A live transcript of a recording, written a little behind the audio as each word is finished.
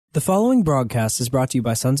The following broadcast is brought to you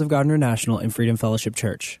by Sons of God International and Freedom Fellowship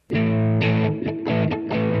Church. Hello,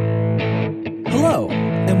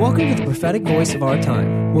 and welcome to the prophetic voice of our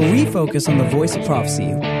time, where we focus on the voice of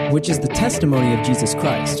prophecy, which is the testimony of Jesus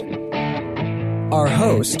Christ. Our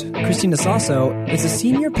host, Christina Sasso, is a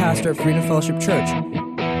senior pastor at Freedom Fellowship Church.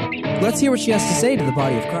 Let's hear what she has to say to the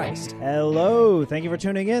body of Christ. Hello, thank you for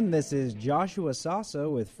tuning in. This is Joshua Sasso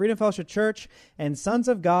with Freedom Fellowship Church and Sons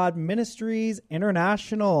of God Ministries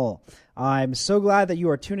International. I'm so glad that you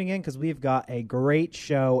are tuning in because we've got a great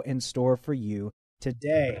show in store for you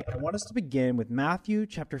today. I want us to begin with Matthew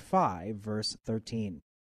chapter 5, verse 13.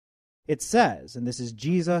 It says, and this is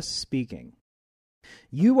Jesus speaking,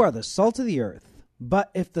 "You are the salt of the earth, but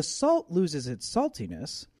if the salt loses its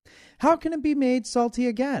saltiness, how can it be made salty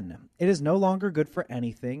again? It is no longer good for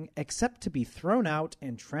anything except to be thrown out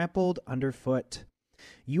and trampled underfoot.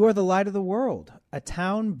 You are the light of the world. A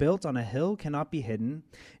town built on a hill cannot be hidden.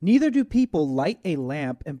 Neither do people light a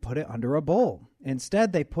lamp and put it under a bowl.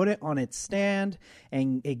 Instead, they put it on its stand,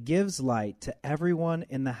 and it gives light to everyone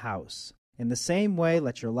in the house. In the same way,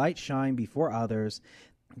 let your light shine before others,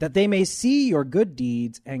 that they may see your good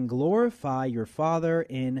deeds and glorify your Father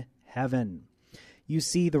in heaven." You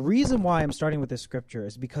see, the reason why I'm starting with this scripture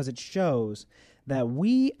is because it shows that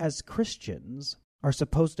we as Christians are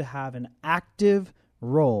supposed to have an active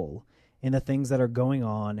role in the things that are going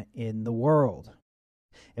on in the world.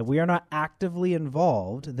 If we are not actively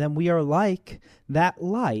involved, then we are like that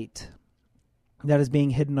light that is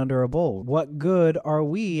being hidden under a bowl. What good are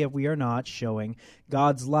we if we are not showing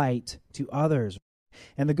God's light to others?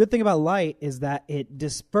 And the good thing about light is that it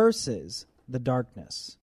disperses the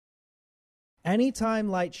darkness. Anytime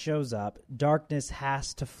light shows up, darkness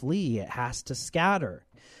has to flee. It has to scatter.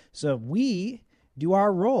 So if we do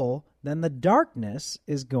our role, then the darkness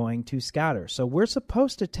is going to scatter. So we're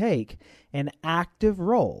supposed to take an active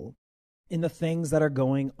role in the things that are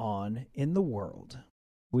going on in the world.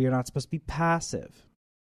 We are not supposed to be passive.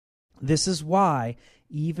 This is why,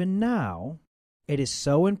 even now, it is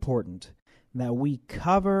so important that we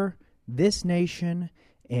cover this nation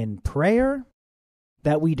in prayer,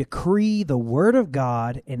 that we decree the word of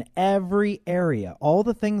God in every area. All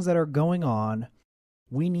the things that are going on,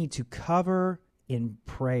 we need to cover in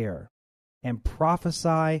prayer and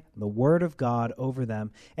prophesy the word of God over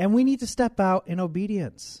them. And we need to step out in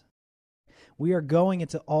obedience. We are going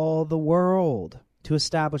into all the world to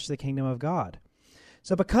establish the kingdom of God.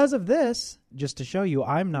 So because of this, just to show you,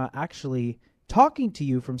 I'm not actually talking to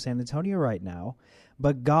you from San Antonio right now,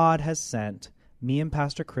 but God has sent me and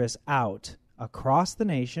Pastor Chris out across the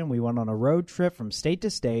nation. We went on a road trip from state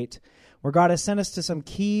to state where God has sent us to some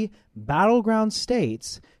key battleground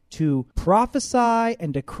states to prophesy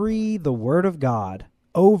and decree the word of God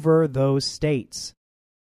over those states.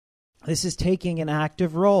 This is taking an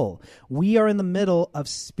active role. We are in the middle of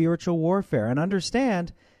spiritual warfare, and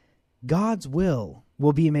understand God's will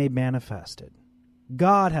be made manifested.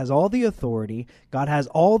 God has all the authority. God has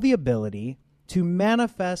all the ability to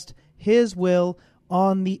manifest his will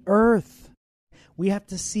on the earth. We have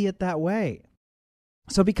to see it that way.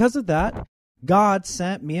 So because of that, God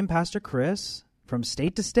sent me and Pastor Chris from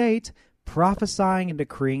state to state, prophesying and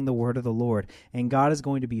decreeing the word of the Lord. And God is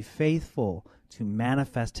going to be faithful to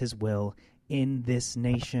manifest his will in this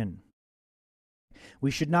nation.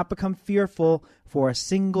 We should not become fearful for a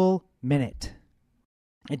single minute.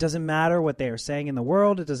 It doesn't matter what they are saying in the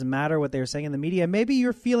world. It doesn't matter what they are saying in the media. Maybe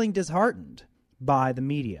you're feeling disheartened by the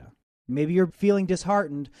media. Maybe you're feeling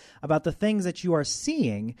disheartened about the things that you are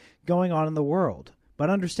seeing going on in the world. But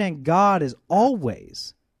understand, God is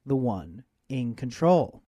always the one in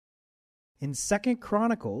control. In 2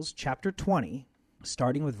 Chronicles chapter 20,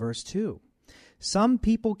 starting with verse 2, some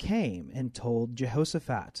people came and told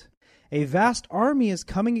Jehoshaphat, "A vast army is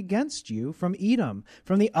coming against you from Edom,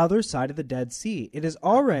 from the other side of the Dead Sea. It is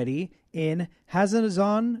already in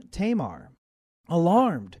Hazazon Tamar."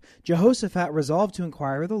 Alarmed, Jehoshaphat resolved to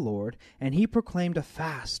inquire of the Lord, and he proclaimed a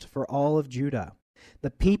fast for all of Judah.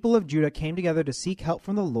 The people of Judah came together to seek help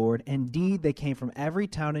from the Lord. Indeed, they came from every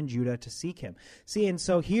town in Judah to seek him. See, and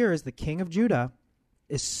so here is the king of Judah.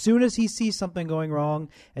 As soon as he sees something going wrong,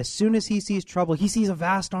 as soon as he sees trouble, he sees a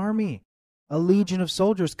vast army, a legion of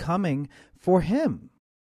soldiers coming for him.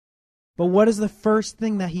 But what is the first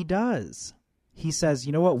thing that he does? He says,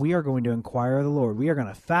 you know what? We are going to inquire of the Lord. We are going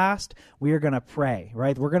to fast. We are going to pray,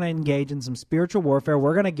 right? We're going to engage in some spiritual warfare.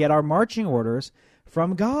 We're going to get our marching orders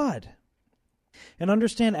from God. And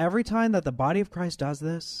understand, every time that the body of Christ does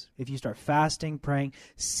this, if you start fasting, praying,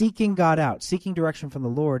 seeking God out, seeking direction from the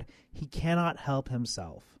Lord, he cannot help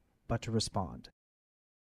himself but to respond.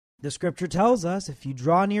 The scripture tells us, if you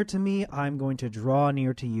draw near to me, I'm going to draw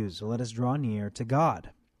near to you. So let us draw near to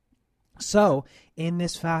God. So in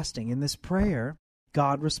this fasting, in this prayer,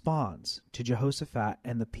 God responds to Jehoshaphat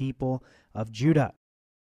and the people of Judah.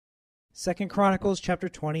 2 Chronicles chapter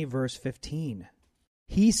 20, verse 15.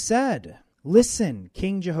 He said, "Listen,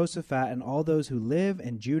 King Jehoshaphat and all those who live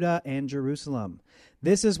in Judah and Jerusalem.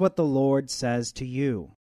 This is what the Lord says to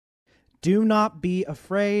you. Do not be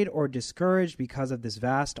afraid or discouraged because of this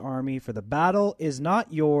vast army, for the battle is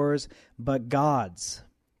not yours, but God's.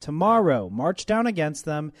 Tomorrow, march down against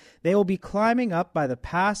them. They will be climbing up by the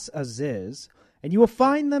pass Aziz, and you will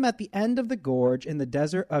find them at the end of the gorge in the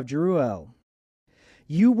desert of Jeruel.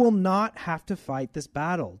 You will not have to fight this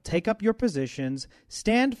battle. Take up your positions,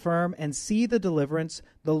 stand firm, and see the deliverance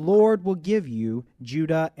the Lord will give you,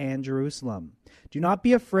 Judah and Jerusalem. Do not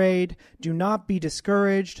be afraid. Do not be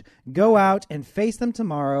discouraged. Go out and face them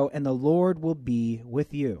tomorrow, and the Lord will be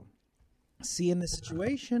with you." See, in this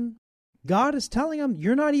situation, God is telling them,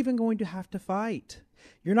 you're not even going to have to fight.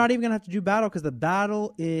 You're not even going to have to do battle because the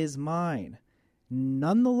battle is mine.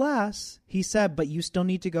 Nonetheless, he said, but you still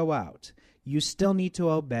need to go out. You still need to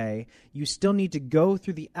obey. You still need to go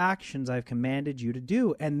through the actions I've commanded you to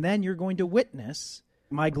do. And then you're going to witness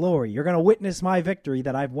my glory. You're going to witness my victory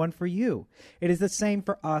that I've won for you. It is the same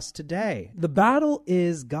for us today. The battle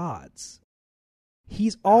is God's.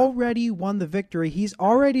 He's already won the victory. He's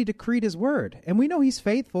already decreed his word. And we know he's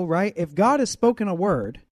faithful, right? If God has spoken a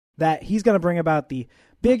word that he's going to bring about the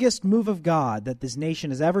biggest move of God that this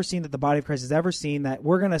nation has ever seen, that the body of Christ has ever seen, that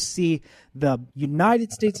we're going to see the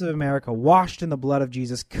United States of America washed in the blood of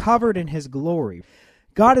Jesus, covered in his glory.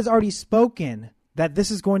 God has already spoken that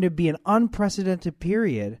this is going to be an unprecedented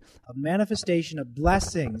period of manifestation of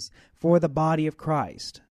blessings for the body of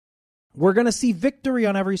Christ. We're going to see victory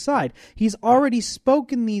on every side. He's already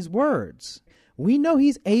spoken these words. We know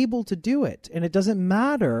he's able to do it, and it doesn't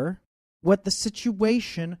matter what the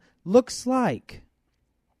situation looks like.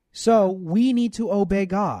 So we need to obey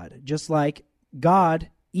God, just like God,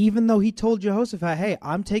 even though he told Jehoshaphat, hey,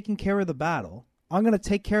 I'm taking care of the battle. I'm going to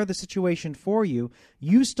take care of the situation for you.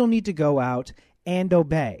 You still need to go out and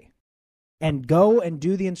obey and go and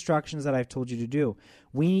do the instructions that I've told you to do.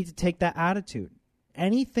 We need to take that attitude.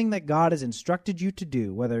 Anything that God has instructed you to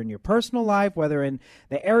do, whether in your personal life, whether in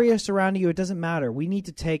the area surrounding you, it doesn't matter. We need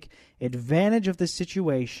to take advantage of the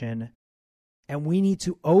situation. And we need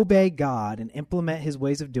to obey God and implement his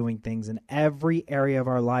ways of doing things in every area of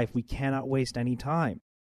our life. We cannot waste any time.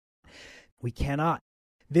 We cannot.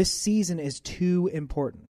 This season is too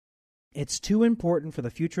important. It's too important for the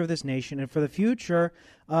future of this nation and for the future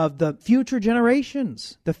of the future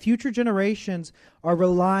generations. The future generations are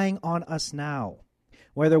relying on us now.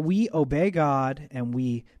 Whether we obey God and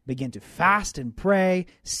we begin to fast and pray,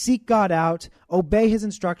 seek God out, obey his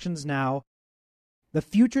instructions now, the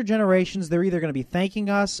future generations, they're either going to be thanking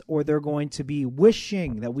us or they're going to be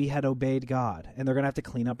wishing that we had obeyed God, and they're going to have to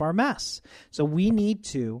clean up our mess. So we need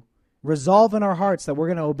to resolve in our hearts that we're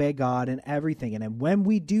going to obey God in everything. And then when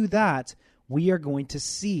we do that, we are going to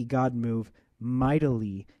see God move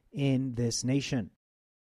mightily in this nation.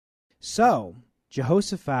 So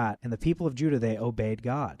Jehoshaphat and the people of Judah, they obeyed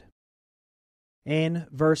God. In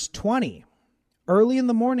verse 20, early in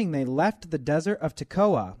the morning they left the desert of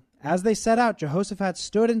Tekoa. As they set out, Jehoshaphat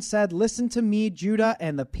stood and said, "Listen to me, Judah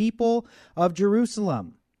and the people of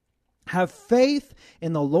Jerusalem. Have faith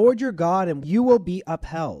in the Lord your God, and you will be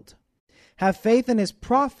upheld. Have faith in his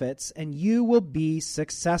prophets, and you will be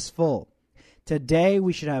successful. Today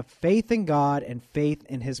we should have faith in God and faith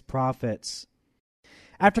in his prophets."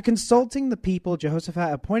 After consulting the people,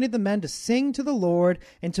 Jehoshaphat appointed the men to sing to the Lord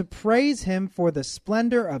and to praise him for the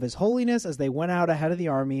splendor of his holiness as they went out ahead of the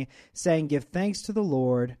army, saying, "Give thanks to the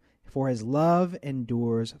Lord, for his love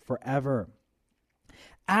endures forever."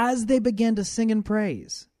 As they began to sing and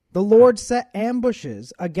praise, the Lord set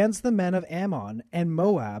ambushes against the men of Ammon and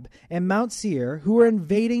Moab and Mount Seir who were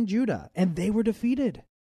invading Judah, and they were defeated.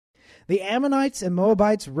 The Ammonites and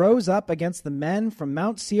Moabites rose up against the men from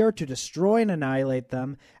Mount Seir to destroy and annihilate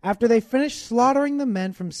them. After they finished slaughtering the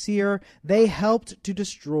men from Seir, they helped to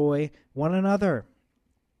destroy one another.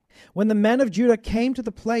 When the men of Judah came to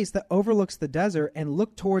the place that overlooks the desert and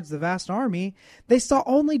looked towards the vast army, they saw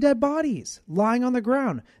only dead bodies lying on the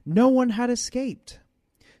ground. No one had escaped.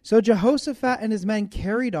 So Jehoshaphat and his men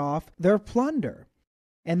carried off their plunder,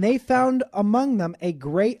 and they found among them a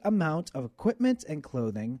great amount of equipment and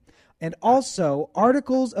clothing, and also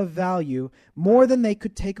articles of value more than they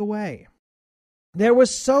could take away. There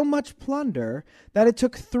was so much plunder that it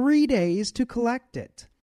took 3 days to collect it.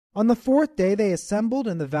 On the fourth day they assembled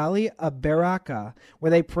in the valley of Beraka,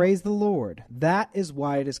 where they praised the Lord. That is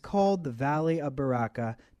why it is called the valley of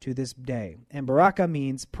Beraka to this day. And Beraka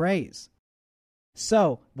means praise.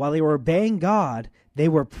 So, while they were obeying God, they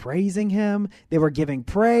were praising Him, they were giving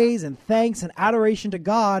praise and thanks and adoration to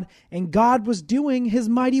God, and God was doing His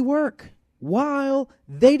mighty work. While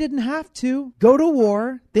they didn't have to go to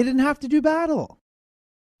war, they didn't have to do battle.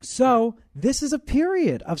 So, this is a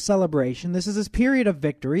period of celebration. This is a period of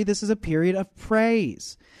victory. This is a period of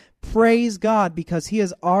praise. Praise God because He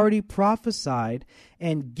has already prophesied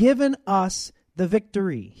and given us the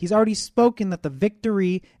victory. He's already spoken that the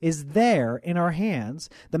victory is there in our hands.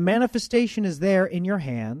 The manifestation is there in your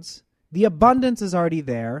hands. The abundance is already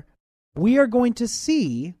there. We are going to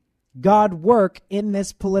see God work in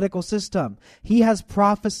this political system. He has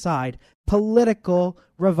prophesied political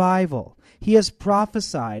revival. He has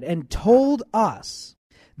prophesied and told us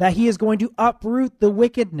that He is going to uproot the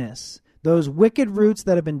wickedness, those wicked roots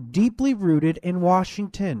that have been deeply rooted in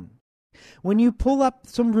Washington. When you pull up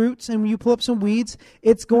some roots and you pull up some weeds,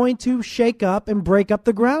 it's going to shake up and break up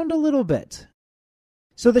the ground a little bit.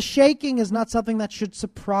 So the shaking is not something that should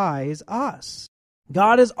surprise us.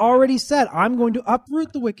 God has already said, I'm going to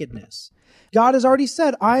uproot the wickedness. God has already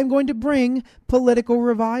said, I'm going to bring political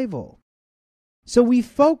revival. So we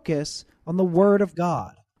focus on the Word of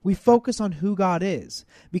God. We focus on who God is,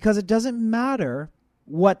 because it doesn't matter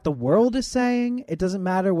what the world is saying. It doesn't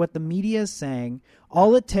matter what the media is saying.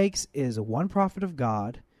 All it takes is one prophet of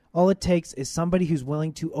God. All it takes is somebody who's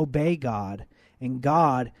willing to obey God, and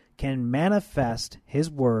God can manifest His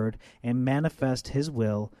word and manifest His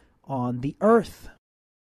will on the earth.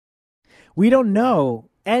 We don't know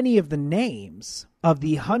any of the names of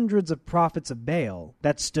the hundreds of prophets of Baal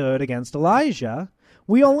that stood against Elijah.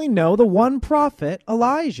 We only know the one prophet,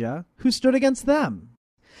 Elijah, who stood against them.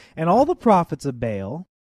 And all the prophets of Baal,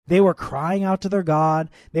 they were crying out to their God.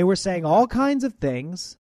 They were saying all kinds of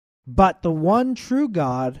things. But the one true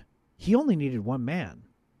God, He only needed one man.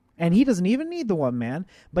 And He doesn't even need the one man,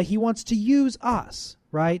 but He wants to use us,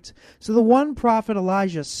 right? So the one prophet,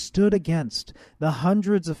 Elijah, stood against the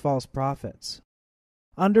hundreds of false prophets.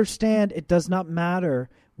 Understand, it does not matter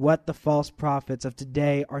what the false prophets of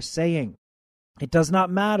today are saying. It does not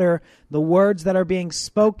matter the words that are being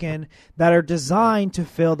spoken that are designed to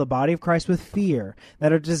fill the body of Christ with fear,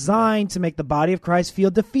 that are designed to make the body of Christ feel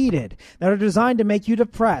defeated, that are designed to make you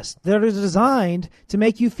depressed, that are designed to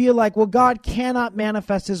make you feel like, well, God cannot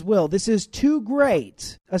manifest His will. This is too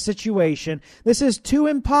great a situation. This is too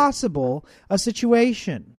impossible a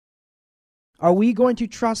situation. Are we going to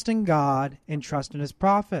trust in God and trust in His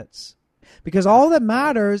prophets? Because all that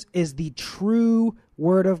matters is the true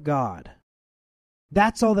Word of God.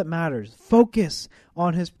 That's all that matters. Focus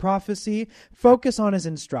on His prophecy. Focus on His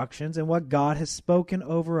instructions and what God has spoken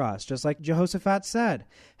over us. Just like Jehoshaphat said,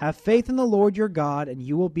 have faith in the Lord your God and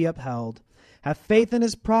you will be upheld. Have faith in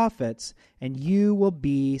His prophets and you will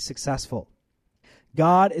be successful.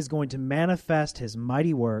 God is going to manifest His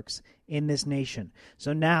mighty works in this nation.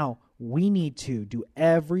 So now we need to do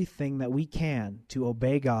everything that we can to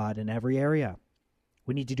obey God in every area.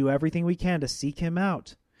 We need to do everything we can to seek Him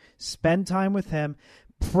out. Spend time with Him.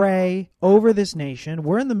 Pray over this nation.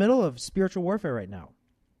 We're in the middle of spiritual warfare right now.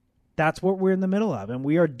 That's what we're in the middle of. And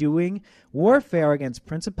we are doing warfare against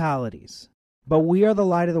principalities. But we are the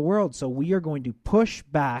light of the world, so we are going to push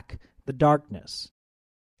back the darkness.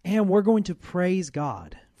 And we're going to praise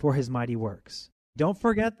God for His mighty works. Don't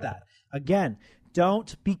forget that. Again,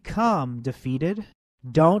 don't become defeated.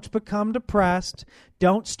 Don't become depressed.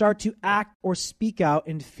 Don't start to act or speak out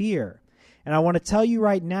in fear. And I want to tell you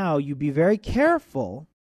right now, you be very careful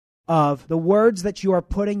of the words that you are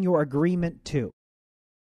putting your agreement to.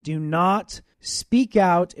 Do not speak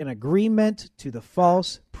out in agreement to the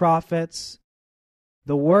false prophets,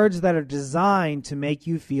 the words that are designed to make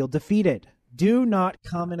you feel defeated. Do not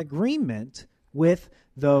come in agreement with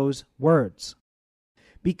those words.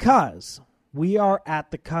 Because we are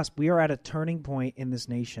at the cusp, we are at a turning point in this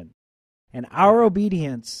nation. And our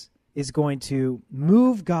obedience is going to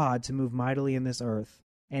move God to move mightily in this earth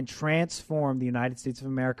and transform the United States of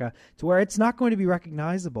America to where it's not going to be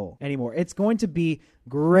recognizable anymore. It's going to be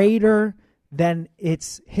greater than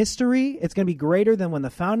its history. It's going to be greater than when the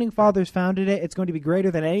founding fathers founded it. It's going to be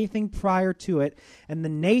greater than anything prior to it. And the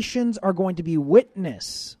nations are going to be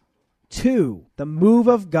witness to the move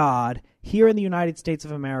of God here in the United States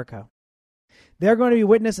of America. They're going to be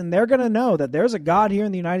witness, and they're going to know that there's a God here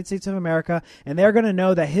in the United States of America, and they're going to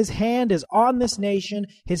know that His hand is on this nation,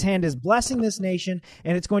 His hand is blessing this nation,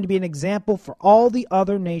 and it's going to be an example for all the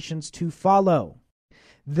other nations to follow.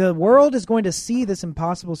 The world is going to see this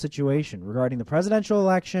impossible situation regarding the presidential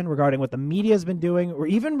election, regarding what the media has been doing, or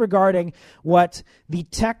even regarding what the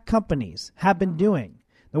tech companies have been doing.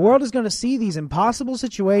 The world is going to see these impossible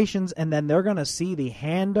situations, and then they're going to see the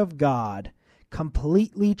hand of God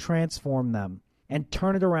completely transform them and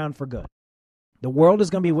turn it around for good. The world is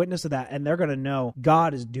going to be witness of that, and they're going to know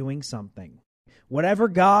God is doing something. Whatever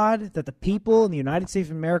God that the people in the United States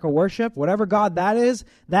of America worship, whatever God that is,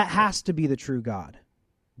 that has to be the true God.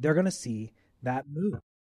 They're going to see that move.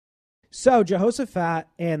 So Jehoshaphat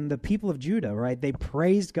and the people of Judah, right, they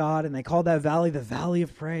praised God, and they called that valley the Valley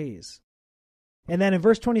of Praise. And then in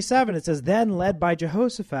verse 27, it says, "Then, led by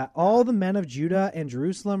Jehoshaphat, all the men of Judah and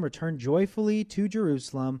Jerusalem returned joyfully to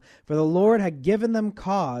Jerusalem, for the Lord had given them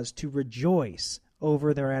cause to rejoice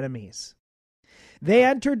over their enemies. They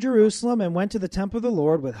entered Jerusalem and went to the temple of the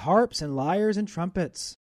Lord with harps and lyres and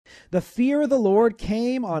trumpets. The fear of the Lord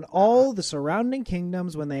came on all the surrounding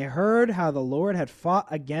kingdoms when they heard how the Lord had fought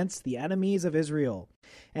against the enemies of Israel.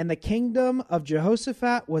 And the kingdom of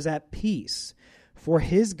Jehoshaphat was at peace, for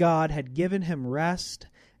his God had given him rest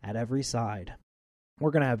at every side."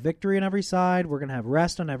 We're going to have victory on every side. We're going to have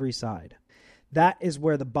rest on every side. That is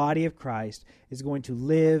where the body of Christ is going to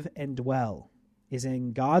live and dwell, is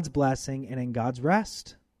in God's blessing and in God's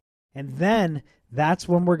rest. And then that's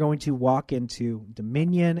when we're going to walk into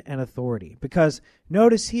dominion and authority. Because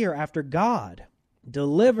notice here, after God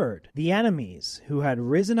delivered the enemies who had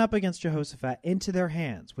risen up against Jehoshaphat into their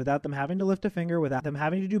hands, without them having to lift a finger, without them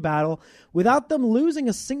having to do battle, without them losing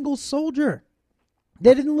a single soldier.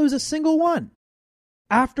 They didn't lose a single one.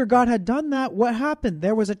 After God had done that, what happened?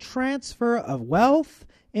 There was a transfer of wealth,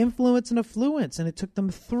 influence, and affluence, and it took them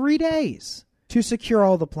 3 days to secure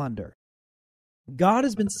all the plunder. God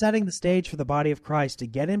has been setting the stage for the body of Christ to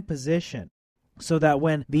get in position so that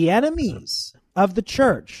when the enemies of the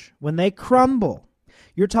church, when they crumble,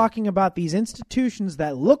 you're talking about these institutions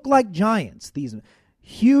that look like giants, these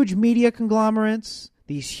huge media conglomerates,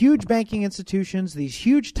 these huge banking institutions, these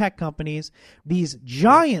huge tech companies, these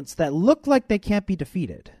giants that look like they can't be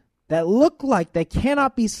defeated, that look like they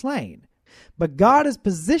cannot be slain. But God is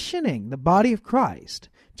positioning the body of Christ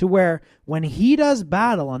to where when he does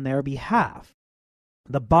battle on their behalf,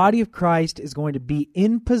 the body of Christ is going to be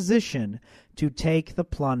in position to take the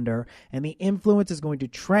plunder, and the influence is going to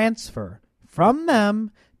transfer from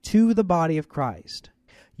them to the body of Christ.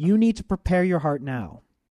 You need to prepare your heart now.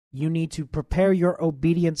 You need to prepare your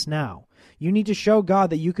obedience now. You need to show God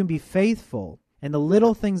that you can be faithful in the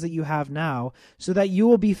little things that you have now, so that you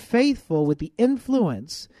will be faithful with the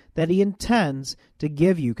influence that he intends to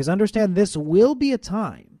give you. Because understand, this will be a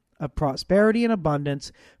time of prosperity and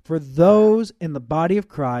abundance for those in the body of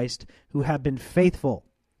Christ who have been faithful,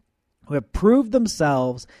 who have proved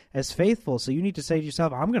themselves as faithful. So you need to say to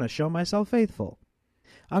yourself, I'm going to show myself faithful.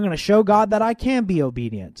 I'm going to show God that I can be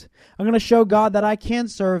obedient. I'm going to show God that I can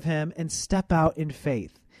serve him and step out in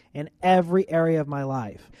faith in every area of my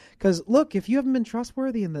life. Because look, if you haven't been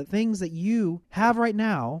trustworthy in the things that you have right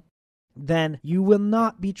now, then you will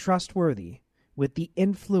not be trustworthy with the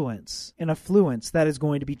influence and affluence that is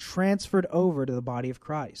going to be transferred over to the body of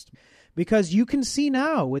Christ. Because you can see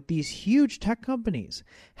now with these huge tech companies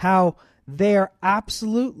how they are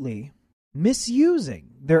absolutely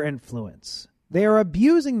misusing their influence. They are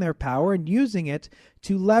abusing their power and using it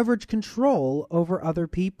to leverage control over other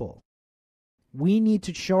people. We need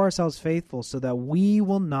to show ourselves faithful so that we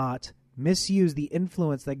will not misuse the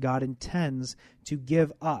influence that God intends to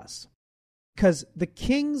give us. Because the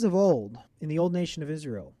kings of old in the old nation of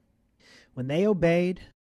Israel, when they obeyed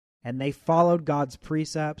and they followed God's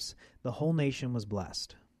precepts, the whole nation was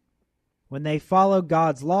blessed. When they followed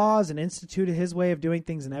God's laws and instituted his way of doing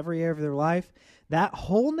things in every area of their life, that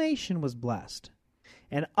whole nation was blessed.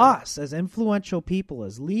 And us, as influential people,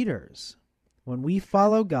 as leaders, when we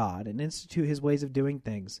follow God and institute his ways of doing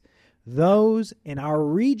things, those in our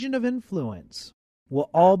region of influence will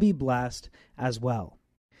all be blessed as well.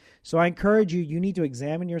 So I encourage you, you need to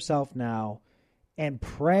examine yourself now and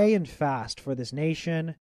pray and fast for this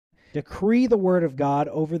nation. Decree the word of God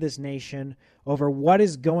over this nation, over what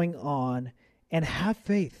is going on, and have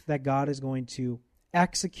faith that God is going to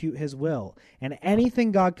execute his will. And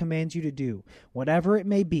anything God commands you to do, whatever it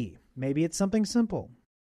may be, maybe it's something simple.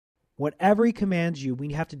 Whatever he commands you,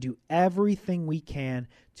 we have to do everything we can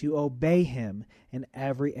to obey him in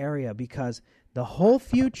every area, because the whole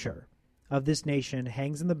future of this nation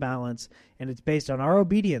hangs in the balance, and it's based on our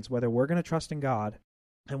obedience, whether we're going to trust in God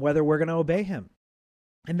and whether we're going to obey him.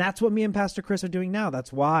 And that's what me and Pastor Chris are doing now.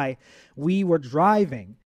 That's why we were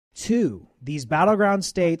driving to these battleground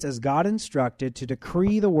states as God instructed to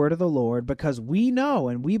decree the word of the Lord, because we know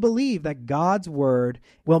and we believe that God's word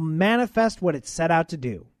will manifest what it's set out to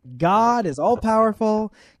do. God is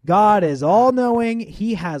all-powerful. God is all-knowing.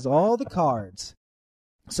 He has all the cards.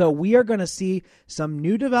 So we are going to see some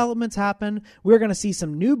new developments happen. We're going to see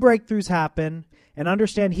some new breakthroughs happen, and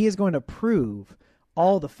understand he is going to prove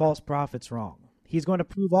all the false prophets wrong. He's going to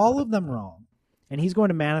prove all of them wrong, and he's going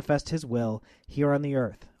to manifest his will here on the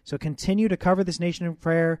earth. So continue to cover this nation in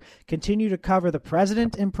prayer, continue to cover the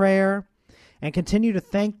president in prayer, and continue to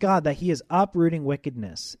thank God that he is uprooting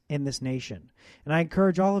wickedness in this nation. And I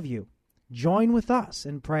encourage all of you, join with us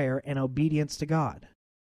in prayer and obedience to God.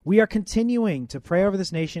 We are continuing to pray over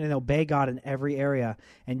this nation and obey God in every area,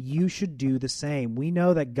 and you should do the same. We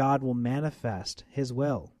know that God will manifest his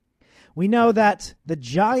will. We know that the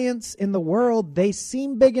giants in the world, they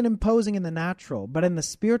seem big and imposing in the natural, but in the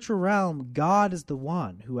spiritual realm, God is the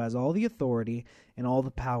one who has all the authority and all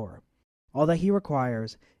the power. All that he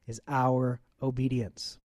requires is our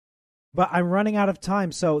obedience. But I'm running out of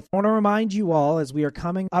time, so I want to remind you all, as we are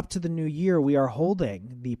coming up to the new year, we are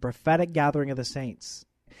holding the prophetic gathering of the saints.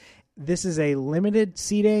 This is a limited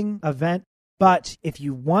seating event, but if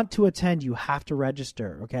you want to attend, you have to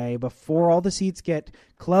register, okay? Before all the seats get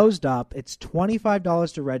closed up, it's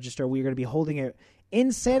 $25 to register. We're going to be holding it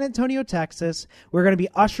in San Antonio, Texas. We're going to be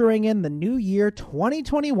ushering in the new year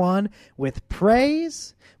 2021 with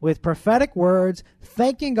praise, with prophetic words,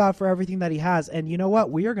 thanking God for everything that he has. And you know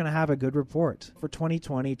what? We are going to have a good report for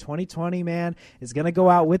 2020. 2020, man, is going to go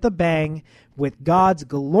out with a bang, with God's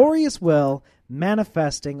glorious will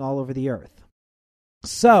manifesting all over the earth.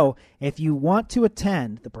 So, if you want to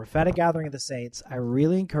attend the prophetic gathering of the saints, I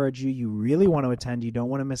really encourage you, you really want to attend, you don't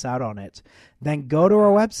want to miss out on it, then go to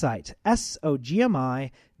our website,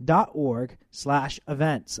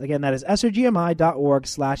 sogmi.org/events. Again, that is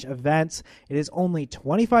sogmi.org/events. It is only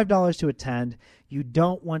 $25 to attend. You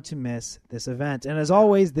don't want to miss this event. And as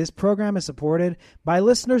always, this program is supported by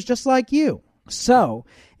listeners just like you. So,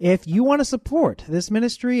 if you want to support this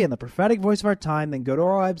ministry and the prophetic voice of our time, then go to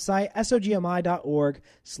our website,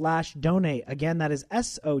 sogmi.org/donate. Again, that is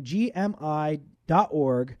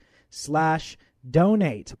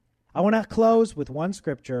sogmi.org/donate. I want to close with one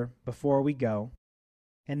scripture before we go.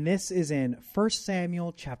 And this is in 1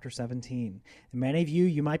 Samuel chapter 17. And many of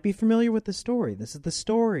you might be familiar with the story. This is the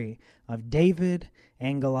story of David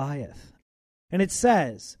and Goliath. And it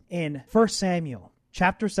says in 1 Samuel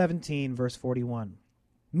chapter 17, verse 41.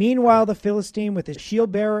 Meanwhile, the Philistine with his shield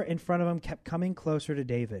bearer in front of him kept coming closer to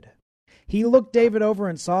David. He looked David over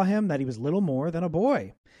and saw him that he was little more than a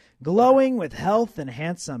boy, glowing with health and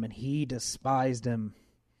handsome, and he despised him.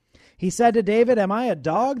 He said to David, "Am I a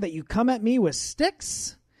dog that you come at me with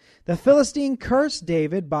sticks?" The Philistine cursed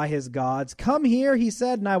David by his gods. "Come here," he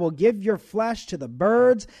said, "and I will give your flesh to the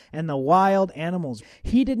birds and the wild animals."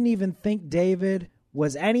 He didn't even think David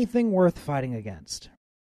was anything worth fighting against.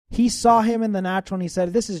 He saw him in the natural and he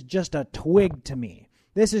said, "This is just a twig to me.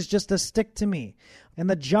 This is just a stick to me." And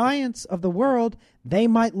the giants of the world, they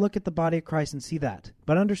might look at the body of Christ and see that.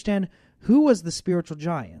 But understand, who was the spiritual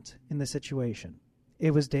giant in this situation?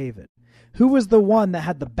 It was David. Who was the one that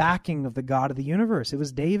had the backing of the God of the universe? It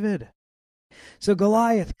was David. So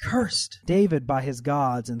Goliath cursed David by his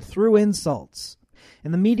gods and threw insults.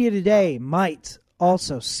 And the media today might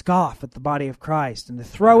also scoff at the body of Christ and to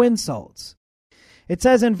throw insults. It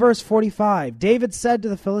says in verse 45, David said to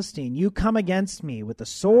the Philistine, "You come against me with the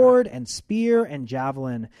sword and spear and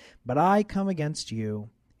javelin, but I come against you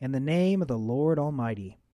in the name of the Lord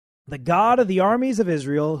Almighty, the God of the armies of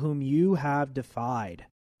Israel, whom you have defied.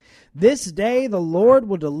 This day the Lord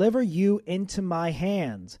will deliver you into my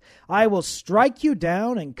hands. I will strike you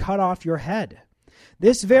down and cut off your head.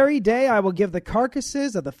 This very day I will give the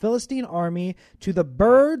carcasses of the Philistine army to the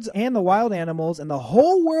birds and the wild animals, and the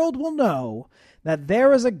whole world will know that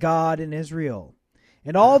there is a God in Israel.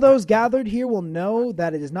 And all those gathered here will know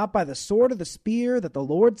that it is not by the sword or the spear that the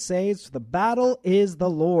Lord saves, for the battle is the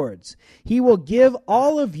Lord's. He will give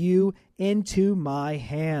all of you into my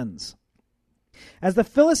hands." As the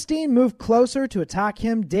Philistine moved closer to attack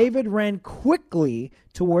him, David ran quickly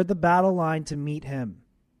toward the battle line to meet him.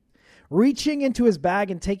 Reaching into his bag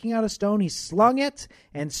and taking out a stone, he slung it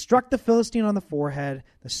and struck the Philistine on the forehead.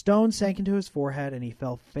 The stone sank into his forehead, and he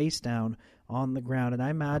fell face down on the ground. And I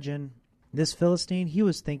imagine this Philistine, he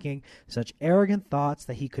was thinking such arrogant thoughts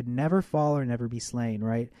that he could never fall or never be slain,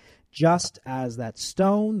 right? Just as that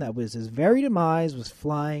stone that was his very demise was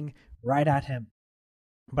flying right at him.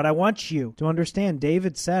 But I want you to understand,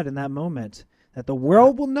 David said in that moment that the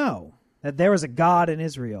world will know that there is a God in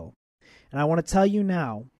Israel. And I want to tell you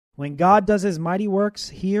now, When God does his mighty works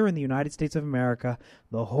here in the United States of America,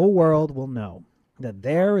 the whole world will know that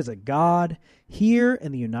there is a God here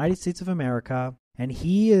in the United States of America, and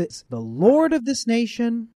he is the Lord of this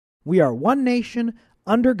nation. We are one nation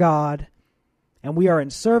under God, and we are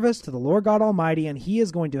in service to the Lord God Almighty, and he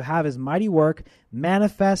is going to have his mighty work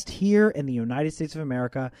manifest here in the United States of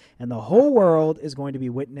America, and the whole world is going to be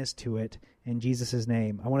witness to it in Jesus'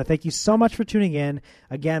 name. I want to thank you so much for tuning in.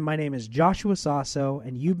 Again, my name is Joshua Sasso,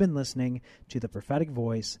 and you've been listening to the prophetic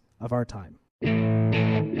voice of our time.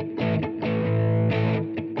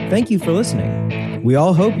 Thank you for listening. We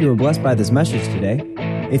all hope you were blessed by this message today.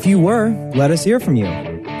 If you were, let us hear from you.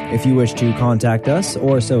 If you wish to contact us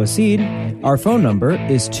or sow a seed, our phone number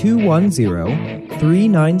is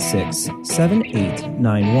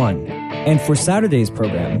 210-396-7891. And for Saturday's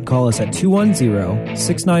program, call us at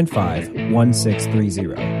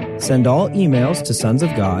 210-695-1630. Send all emails to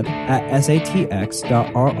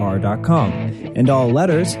sonsofgod@satx.rr.com and all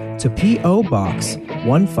letters to P.O. Box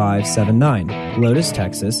 1579, Lotus,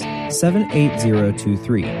 Texas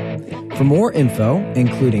 78023. For more info,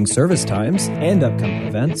 including service times and upcoming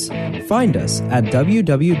events, find us at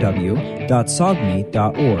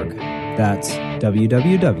www.sogmi.org. That's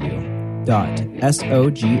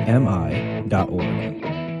www.sogmi.org.